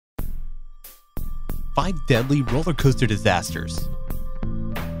5 deadly roller coaster disasters.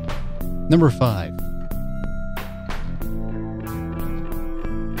 Number 5.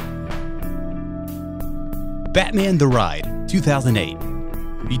 Batman the Ride, 2008.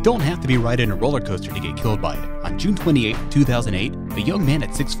 You don't have to be riding a roller coaster to get killed by it. On June 28, 2008, a young man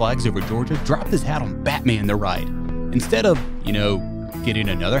at Six Flags over Georgia dropped his hat on Batman the Ride. Instead of, getting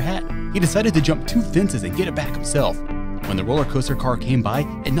another hat, he decided to jump 2 fences and get it back himself. When the roller coaster car came by,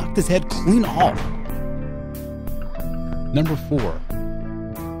 it knocked his head clean off. Number 4.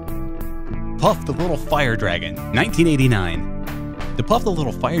 Puff the Little Fire Dragon, 1989. The Puff the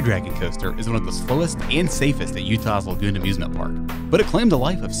Little Fire Dragon coaster is one of the slowest and safest at Utah's Lagoon Amusement Park, but it claimed the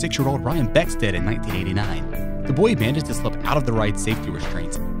life of 6-year-old Ryan Beckstead in 1989. The boy managed to slip out of the ride's safety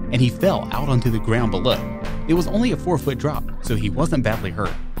restraints, and he fell out onto the ground below. It was only a 4-foot drop, so he wasn't badly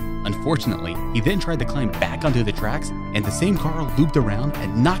hurt. Unfortunately, he then tried to climb back onto the tracks, and the same car looped around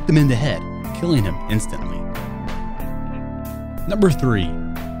and knocked him in the head, killing him instantly. Number 3.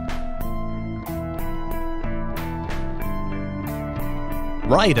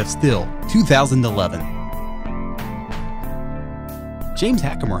 Ride of Steel, 2011. James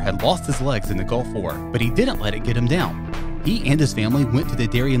Hackamore had lost his legs in the Gulf War, but he didn't let it get him down. He and his family went to the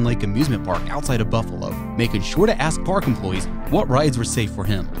Darien Lake Amusement Park outside of Buffalo, making sure to ask park employees what rides were safe for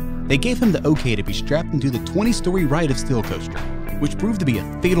him. They gave him the okay to be strapped into the 20-story Ride of Steel coaster, which proved to be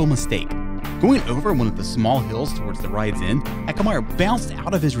a fatal mistake. Going over one of the small hills towards the ride's end, Hackamore bounced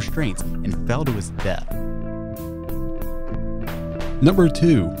out of his restraints and fell to his death. Number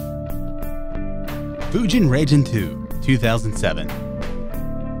 2. Fujin Ragin 2, 2007.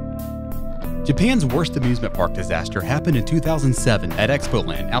 Japan's worst amusement park disaster happened in 2007 at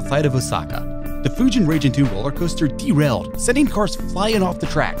Expoland outside of Osaka. The Fujin Ragin 2 roller coaster derailed, sending cars flying off the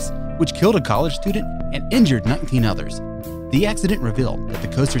tracks, which killed a college student and injured 19 others. The accident revealed that the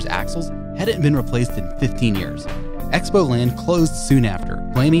coaster's axles hadn't been replaced in 15 years. Expoland closed soon after,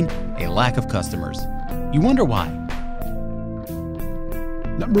 blaming a lack of customers. You wonder why?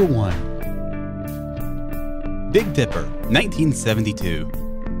 Number 1. Big Dipper, 1972.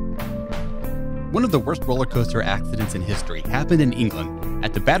 One of the worst roller coaster accidents in history happened in England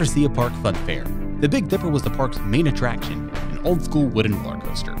at the Battersea Park Fun Fair. The Big Dipper was the park's main attraction, an old-school wooden roller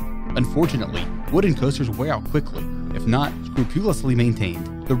coaster. Unfortunately, wooden coasters wear out quickly, if not scrupulously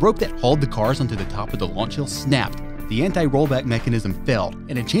maintained. The rope that hauled the cars onto the top of the launch hill snapped, the anti-rollback mechanism failed,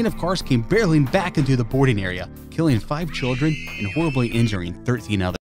 and a chain of cars came barreling back into the boarding area, killing 5 children and horribly injuring 13 others.